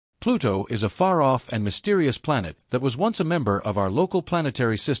Pluto is a far-off and mysterious planet that was once a member of our local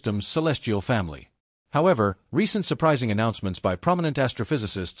planetary system's celestial family. However, recent surprising announcements by prominent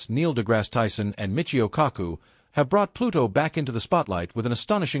astrophysicists Neil deGrasse Tyson and Mio Kaku have brought Pluto back into the spotlight with an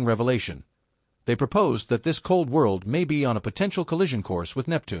astonishing revelation. They proposed that this cold world may be on a potential collision course with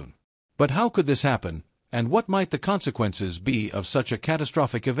Neptune. But how could this happen, and what might the consequences be of such a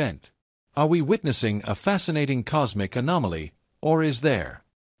catastrophic event? Are we witnessing a fascinating cosmic anomaly, or is there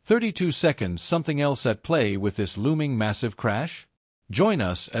 32 seconds something else at play with this looming massive crash? Join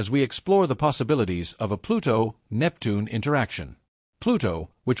us as we explore the possibilities of a Pluto-Neptune interaction. Pluto,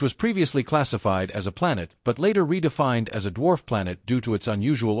 which was previously classified as a planet but later redefined as a dwarf planet due to its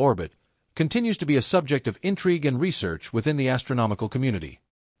unusual orbit, continues to be a subject of intrigue and research within the astronomical community.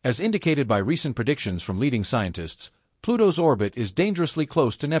 As indicated by recent predictions from leading scientists, Pluto's orbit is dangerously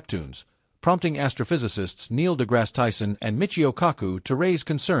close to Neptune's, prompting astrophysicists Neil deGrasse Tyson and Mio Kaku to raise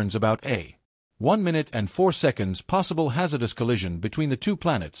concerns about a 1 minute and 4 seconds possible hazardous collision between the two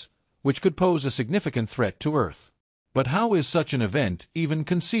planets, which could pose a significant threat to Earth. But how is such an event even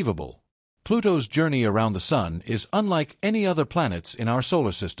conceivable? Pluto's journey around the Sun is unlike any other planets in our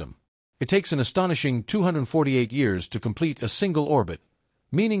solar system. It takes an astonishing 248 years to complete a single orbit,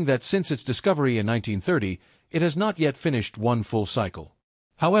 meaning that since its discovery in 1930, it has not yet finished one full cycle.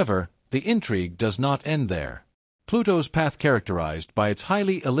 However, the intrigue does not end there. Pluto's path characterized by its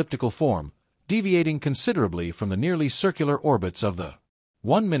highly elliptical form, deviating considerably from the nearly circular orbits of the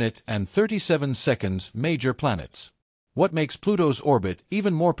 1 minute and 37 seconds major planets. What makes Pluto's orbit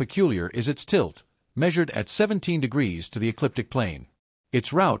even more peculiar is its tilt, measured at 17 degrees to the ecliptic plane.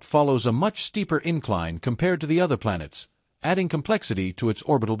 Its route follows a much steeper incline compared to the other planets, adding complexity to its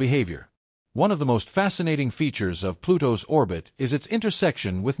orbital behavior. One of the most fascinating features of Pluto's orbit is its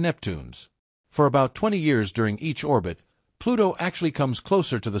intersection with Neptune's. For about 20 years during each orbit, Pluto actually comes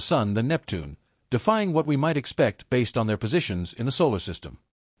closer to the Sun than Neptune, defying what we might expect based on their positions in the solar system.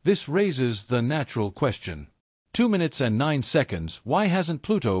 This raises the natural question: 2 minutes and 9 seconds, why hasn't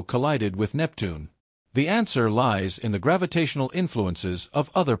Pluto collided with Neptune? The answer lies in the gravitational influences of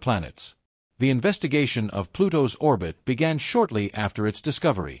other planets. The investigation of Pluto's orbit began shortly after its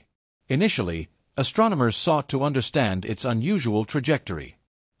discovery. Initially, astronomers sought to understand its unusual trajectory.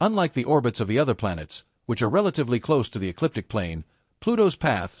 Unlike the orbits of the other planets, which are relatively close to the ecliptic plane, Pluto's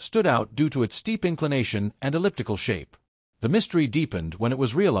path stood out due to its steep inclination and elliptical shape. The mystery deepened when it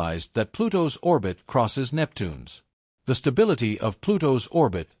was realized that Pluto's orbit crosses Neptune's. The stability of Pluto's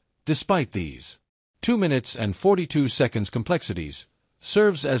orbit, despite these 2 minutes and 42 seconds complexities,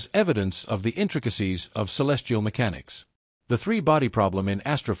 serves as evidence of the intricacies of celestial mechanics. The Threebody Problem in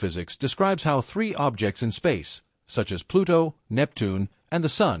astrophysics describes how three objects in space, such as Pluto, Neptune, and the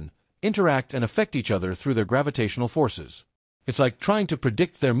Sun, interact and affect each other through their gravitational forces. It's like trying to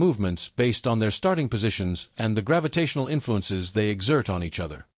predict their movements based on their starting positions and the gravitational influences they exert on each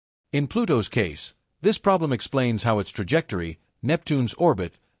other. In Pluto's case, this problem explains how its trajectory, Neptune's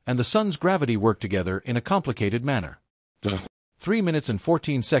orbit, and the Sun's gravity work together in a complicated manner. 3 minutes and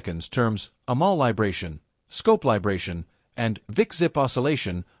 14 seconds terms Amal libration, scope libration, and Vick-zip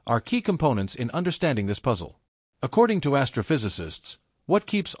oscillation are key components in understanding this puzzle. According to astrophysicists, what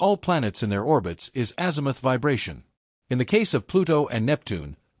keeps all planets in their orbits is azimuth vibration. In the case of Pluto and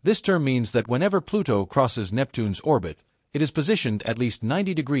Neptune, this term means that whenever Pluto crosses Neptune's orbit, it is positioned at least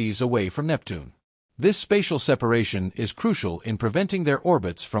 90 degrees away from Neptune. This spatial separation is crucial in preventing their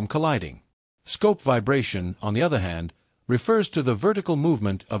orbits from colliding. Scope vibration, on the other hand, refers to the vertical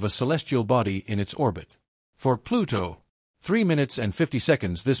movement of a celestial body in its orbit. For Pluto, 3 minutes and 50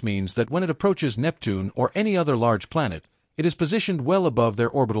 seconds, this means that when it approaches Neptune or any other large planet, it is positioned well above their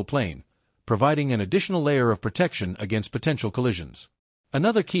orbital plane, providing an additional layer of protection against potential collisions.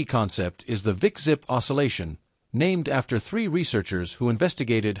 Another key concept is the Vick-zip oscillation, named after three researchers who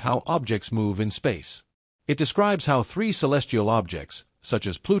investigated how objects move in space. It describes how three celestial objects, such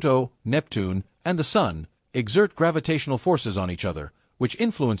as Pluto, Neptune, and the Sun, exert gravitational forces on each other, which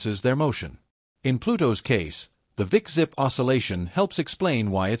influences their motion. In Pluto's case, the Vick-zip oscillation helps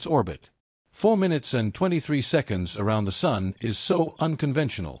explain why its orbit, 4 minutes and 23 seconds around the Sun, is so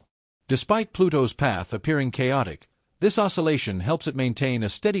unconventional. Despite Pluto's path appearing chaotic, this oscillation helps it maintain a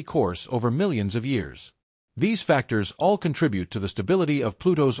steady course over millions of years. These factors all contribute to the stability of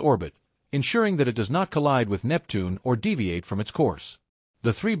Pluto's orbit, ensuring that it does not collide with Neptune or deviate from its course.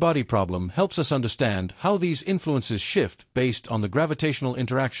 The Threebody Problem helps us understand how these influences shift based on the gravitational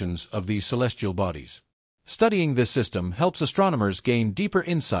interactions of these celestial bodies. Studying this system helps astronomers gain deeper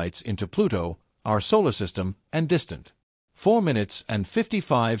insights into Pluto, our solar system, and distant 4 minutes and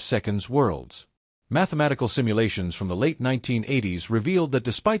 55 seconds worlds. Mathematical simulations from the late 1980s revealed that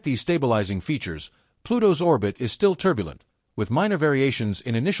despite these stabilizing features, Pluto's orbit is still turbulent, with minor variations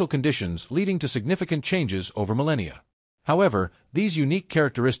in initial conditions leading to significant changes over millennia. However, these unique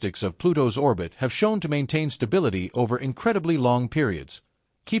characteristics of Pluto's orbit have shown to maintain stability over incredibly long periods,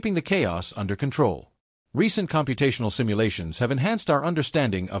 keeping the chaos under control. Recent computational simulations have enhanced our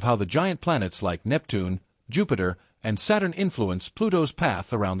understanding of how the giant planets like Neptune, Jupiter, and Saturn influence Pluto's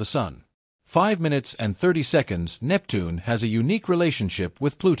path around the Sun. 5 minutes and 30 seconds, Neptune has a unique relationship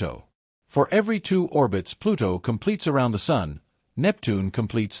with Pluto. For every 2 orbits Pluto completes around the Sun, Neptune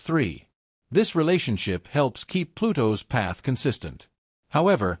completes 3. This relationship helps keep Pluto's path consistent.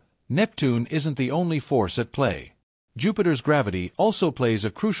 However, Neptune isn't the only force at play. Jupiter's gravity also plays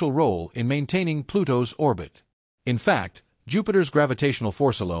a crucial role in maintaining Pluto's orbit. In fact, Jupiter's gravitational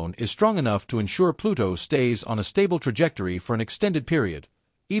force alone is strong enough to ensure Pluto stays on a stable trajectory for an extended period,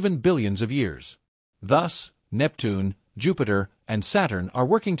 even billions of years. Thus, Neptune, Jupiter, and Saturn are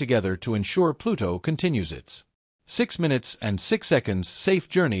working together to ensure Pluto continues its 6 minutes and 6 seconds safe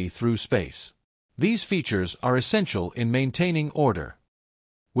journey through space. These features are essential in maintaining order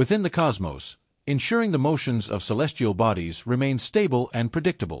within the cosmos, ensuring the motions of celestial bodies remain stable and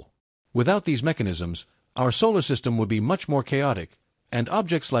predictable. Without these mechanisms, our solar system would be much more chaotic, and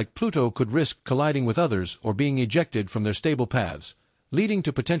objects like Pluto could risk colliding with others or being ejected from their stable paths, leading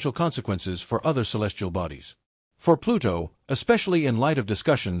to potential consequences for other celestial bodies. For Pluto, especially in light of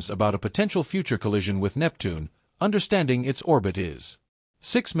discussions about a potential future collision with Neptune, understanding its orbit is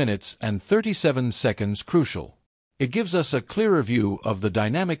 6 minutes and 37 seconds crucial. It gives us a clearer view of the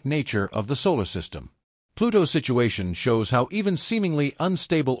dynamic nature of the solar system. Pluto's situation shows how even seemingly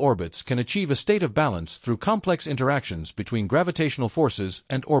unstable orbits can achieve a state of balance through complex interactions between gravitational forces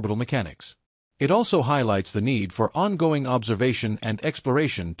and orbital mechanics. It also highlights the need for ongoing observation and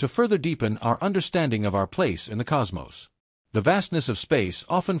exploration to further deepen our understanding of our place in the cosmos. The vastness of space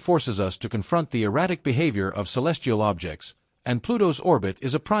often forces us to confront the erratic behavior of celestial objects, and Pluto's orbit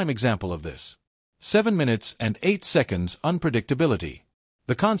is a prime example of this. 7 minutes and 8 seconds unpredictability.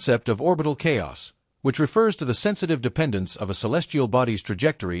 The concept of orbital chaos, which refers to the sensitive dependence of a celestial body's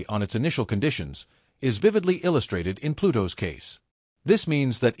trajectory on its initial conditions, is vividly illustrated in Pluto's case. This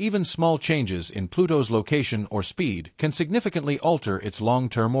means that even small changes in Pluto's location or speed can significantly alter its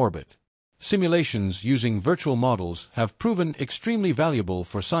long-term orbit. Simulations using virtual models have proven extremely valuable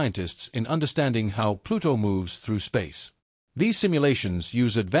for scientists in understanding how Pluto moves through space. These simulations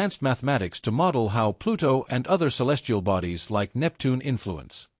use advanced mathematics to model how Pluto and other celestial bodies like Neptune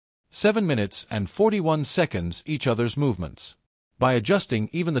influence 7 minutes and 41 seconds each other's movements. By adjusting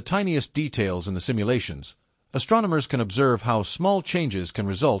even the tiniest details in the simulations, astronomers can observe how small changes can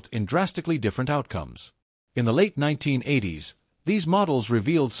result in drastically different outcomes. In the late 1980s, these models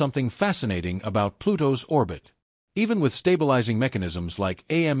revealed something fascinating about Pluto's orbit. Even with stabilizing mechanisms like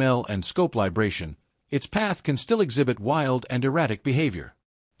AML and scope libration, its path can still exhibit wild and erratic behavior.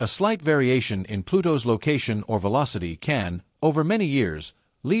 A slight variation in Pluto's location or velocity can, over many years,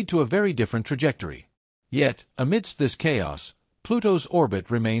 lead to a very different trajectory. Yet, amidst this chaos, Pluto's orbit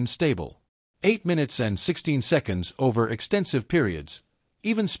remains stable. 8 minutes and 16 seconds over extensive periods,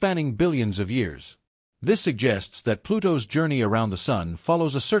 even spanning billions of years. This suggests that Pluto's journey around the Sun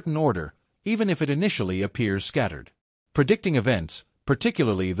follows a certain order, even if it initially appears scattered. Predicting events,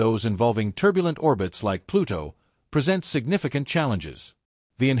 particularly those involving turbulent orbits like Pluto, presents significant challenges.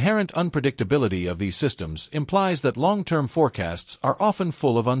 The inherent unpredictability of these systems implies that long-term forecasts are often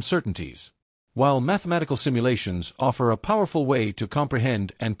full of uncertainties. While mathematical simulations offer a powerful way to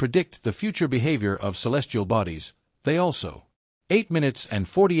comprehend and predict the future behavior of celestial bodies, they also 8 minutes and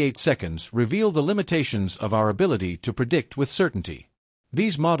 48 seconds reveal the limitations of our ability to predict with certainty.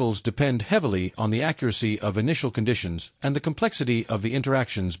 These models depend heavily on the accuracy of initial conditions and the complexity of the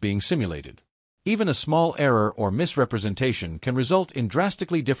interactions being simulated. Even a small error or misrepresentation can result in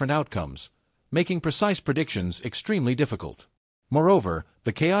drastically different outcomes, making precise predictions extremely difficult. Moreover,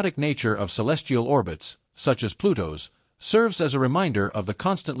 the chaotic nature of celestial orbits, such as Pluto's, serves as a reminder of the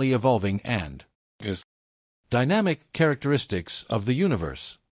constantly evolving and dynamic characteristics of the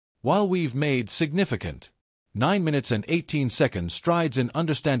universe. While we've made significant 9 minutes and 18 seconds strides in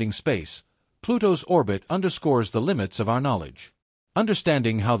understanding space, Pluto's orbit underscores the limits of our knowledge.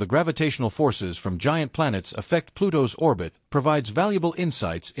 Understanding how the gravitational forces from giant planets affect Pluto's orbit provides valuable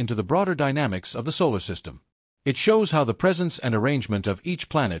insights into the broader dynamics of the solar system. It shows how the presence and arrangement of each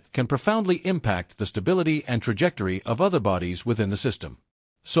planet can profoundly impact the stability and trajectory of other bodies within the system.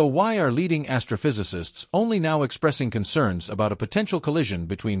 So why are leading astrophysicists only now expressing concerns about a potential collision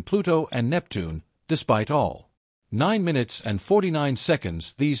between Pluto and Neptune, despite all 9 minutes and 49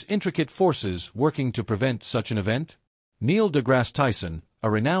 seconds. These intricate forces working to prevent such an event? Neil deGrasse Tyson, a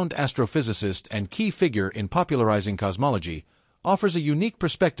renowned astrophysicist and key figure in popularizing cosmology, offers a unique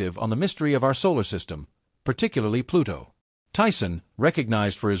perspective on the mystery of our solar system, particularly Pluto. Tyson,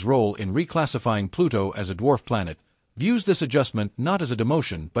 recognized for his role in reclassifying Pluto as a dwarf planet, views this adjustment not as a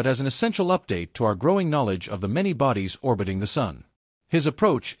demotion but as an essential update to our growing knowledge of the many bodies orbiting the Sun. His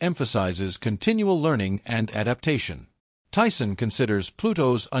approach emphasizes continual learning and adaptation. Tyson considers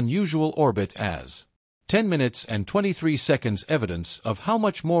Pluto's unusual orbit as 10 minutes and 23 seconds evidence of how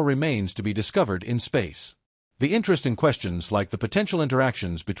much more remains to be discovered in space. The interest in questions like the potential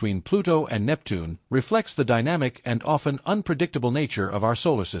interactions between Pluto and Neptune reflects the dynamic and often unpredictable nature of our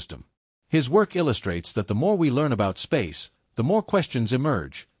solar system. His work illustrates that the more we learn about space, the more questions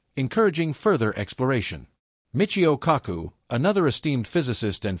emerge, encouraging further exploration. Mio Kaku, another esteemed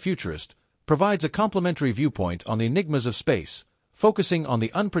physicist and futurist, provides a complementary viewpoint on the enigmas of space, focusing on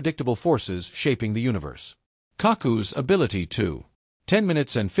the unpredictable forces shaping the universe. Kaku's ability to 10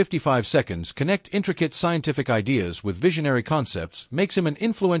 minutes and 55 seconds connect intricate scientific ideas with visionary concepts makes him an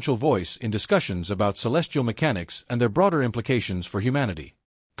influential voice in discussions about celestial mechanics and their broader implications for humanity.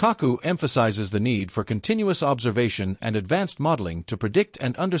 Kaku emphasizes the need for continuous observation and advanced modeling to predict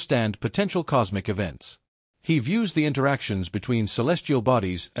and understand potential cosmic events. He views the interactions between celestial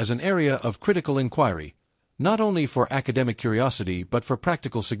bodies as an area of critical inquiry, not only for academic curiosity but for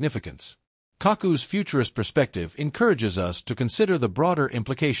practical significance. Kaku's futurist perspective encourages us to consider the broader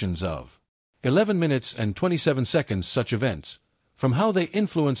implications of 11 minutes and 27 seconds such events, from how they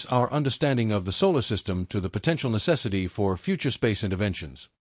influence our understanding of the solar system to the potential necessity for future space interventions.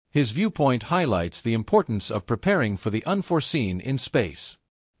 His viewpoint highlights the importance of preparing for the unforeseen in space.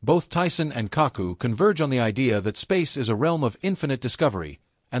 Both Tyson and Kaku converge on the idea that space is a realm of infinite discovery,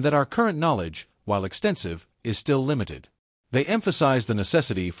 and that our current knowledge, while extensive, is still limited. They emphasize the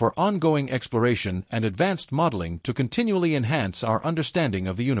necessity for ongoing exploration and advanced modeling to continually enhance our understanding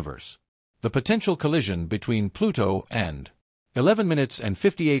of the universe. The potential collision between Pluto and 11 minutes and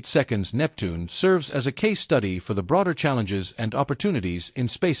 58 seconds Neptune serves as a case study for the broader challenges and opportunities in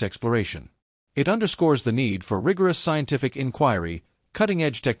space exploration. It underscores the need for rigorous scientific inquiry,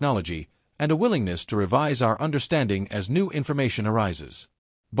 cutting-edge technology, and a willingness to revise our understanding as new information arises.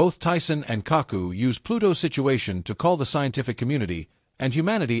 Both Tyson and Kaku use Pluto's situation to call the scientific community, and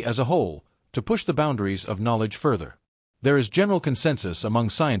humanity as a whole, to push the boundaries of knowledge further. There is general consensus among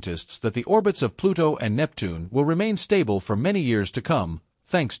scientists that the orbits of Pluto and Neptune will remain stable for many years to come,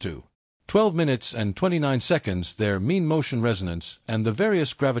 thanks to 12 minutes and 29 seconds their mean motion resonance and the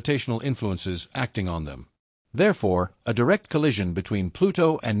various gravitational influences acting on them. Therefore, a direct collision between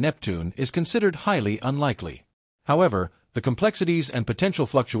Pluto and Neptune is considered highly unlikely. However, the complexities and potential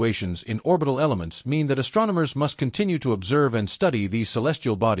fluctuations in orbital elements mean that astronomers must continue to observe and study these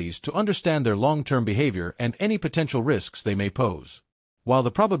celestial bodies to understand their long-term behavior and any potential risks they may pose. While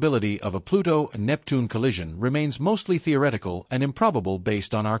the probability of a Pluto-Neptune collision remains mostly theoretical and improbable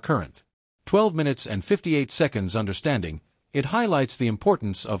based on our current 12 minutes and 58 seconds understanding, it highlights the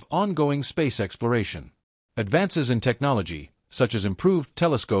importance of ongoing space exploration. Advances in technology, such as improved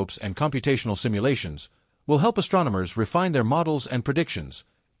telescopes and computational simulations, will help astronomers refine their models and predictions,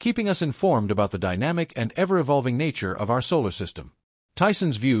 keeping us informed about the dynamic and ever-evolving nature of our solar system.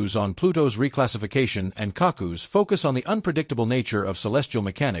 Tyson's views on Pluto's reclassification and Kaku's focus on the unpredictable nature of celestial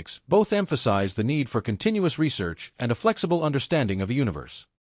mechanics both emphasize the need for continuous research and a flexible understanding of the universe.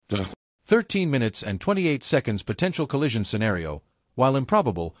 The 13 minutes and 28 seconds potential collision scenario, while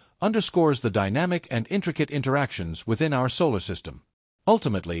improbable, underscores the dynamic and intricate interactions within our solar system.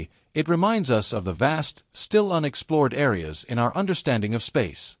 Ultimately, it reminds us of the vast, still unexplored areas in our understanding of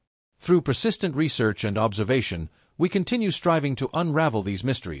space. Through persistent research and observation, we continue striving to unravel these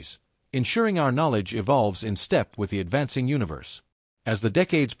mysteries, ensuring our knowledge evolves in step with the advancing universe. As the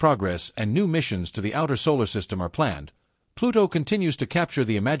decades progress and new missions to the outer solar system are planned, Pluto continues to capture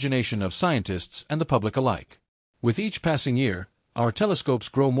the imagination of scientists and the public alike. With each passing year, our telescopes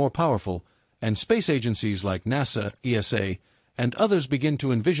grow more powerful, and space agencies like NASA, ESA, and others begin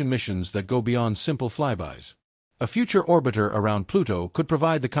to envision missions that go beyond simple flybys. A future orbiter around Pluto could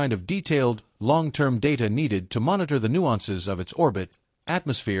provide the kind of detailed, long-term data needed to monitor the nuances of its orbit,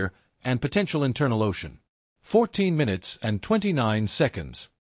 atmosphere, and potential internal ocean. 14 minutes and 29 seconds.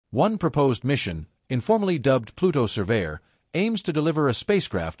 One proposed mission, informally dubbed Pluto Surveyor, aims to deliver a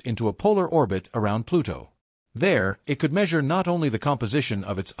spacecraft into a polar orbit around Pluto. There, it could measure not only the composition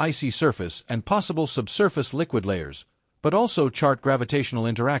of its icy surface and possible subsurface liquid layers, but also chart gravitational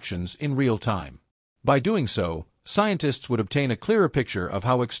interactions in real time. By doing so, scientists would obtain a clearer picture of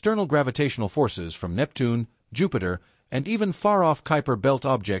how external gravitational forces from Neptune, Jupiter, and even far-off Kuiper belt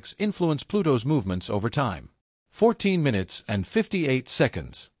objects influence Pluto's movements over time. 14 minutes and 58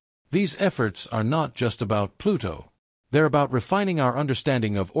 seconds. These efforts are not just about Pluto. They're about refining our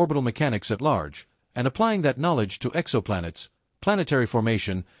understanding of orbital mechanics at large, and applying that knowledge to exoplanets, planetary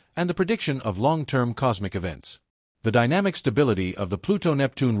formation, and the prediction of long-term cosmic events. The dynamic stability of the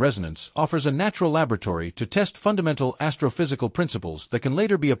Pluto-Neptune resonance offers a natural laboratory to test fundamental astrophysical principles that can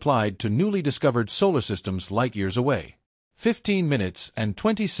later be applied to newly discovered solar systems light-years away. 15 minutes and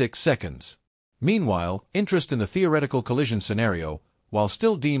 26 seconds. Meanwhile, interest in the theoretical collision scenario, while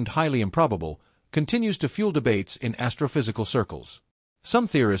still deemed highly improbable, continues to fuel debates in astrophysical circles. Some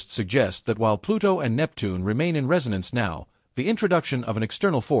theorists suggest that while Pluto and Neptune remain in resonance now, the introduction of an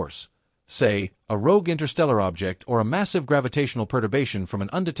external force, say, a rogue interstellar object or a massive gravitational perturbation from an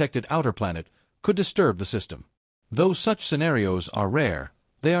undetected outer planet, could disturb the system. Though such scenarios are rare,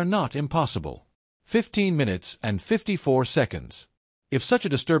 they are not impossible. 15 minutes and 54 seconds. If such a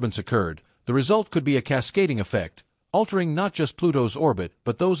disturbance occurred, the result could be a cascading effect, altering not just Pluto's orbit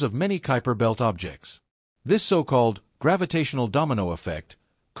but those of many Kuiper belt objects. This so-called gravitational domino effect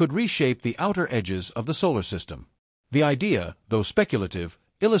could reshape the outer edges of the solar system. The idea, though speculative,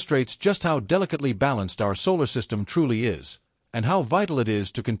 illustrates just how delicately balanced our solar system truly is, and how vital it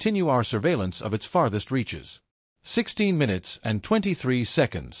is to continue our surveillance of its farthest reaches. 16 minutes and 23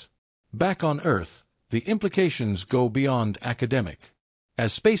 seconds. Back on Earth, the implications go beyond academic.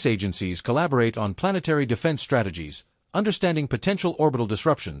 As space agencies collaborate on planetary defense strategies, understanding potential orbital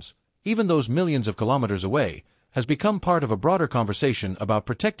disruptions, even those millions of kilometers away, has become part of a broader conversation about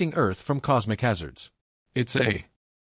protecting Earth from cosmic hazards. It's a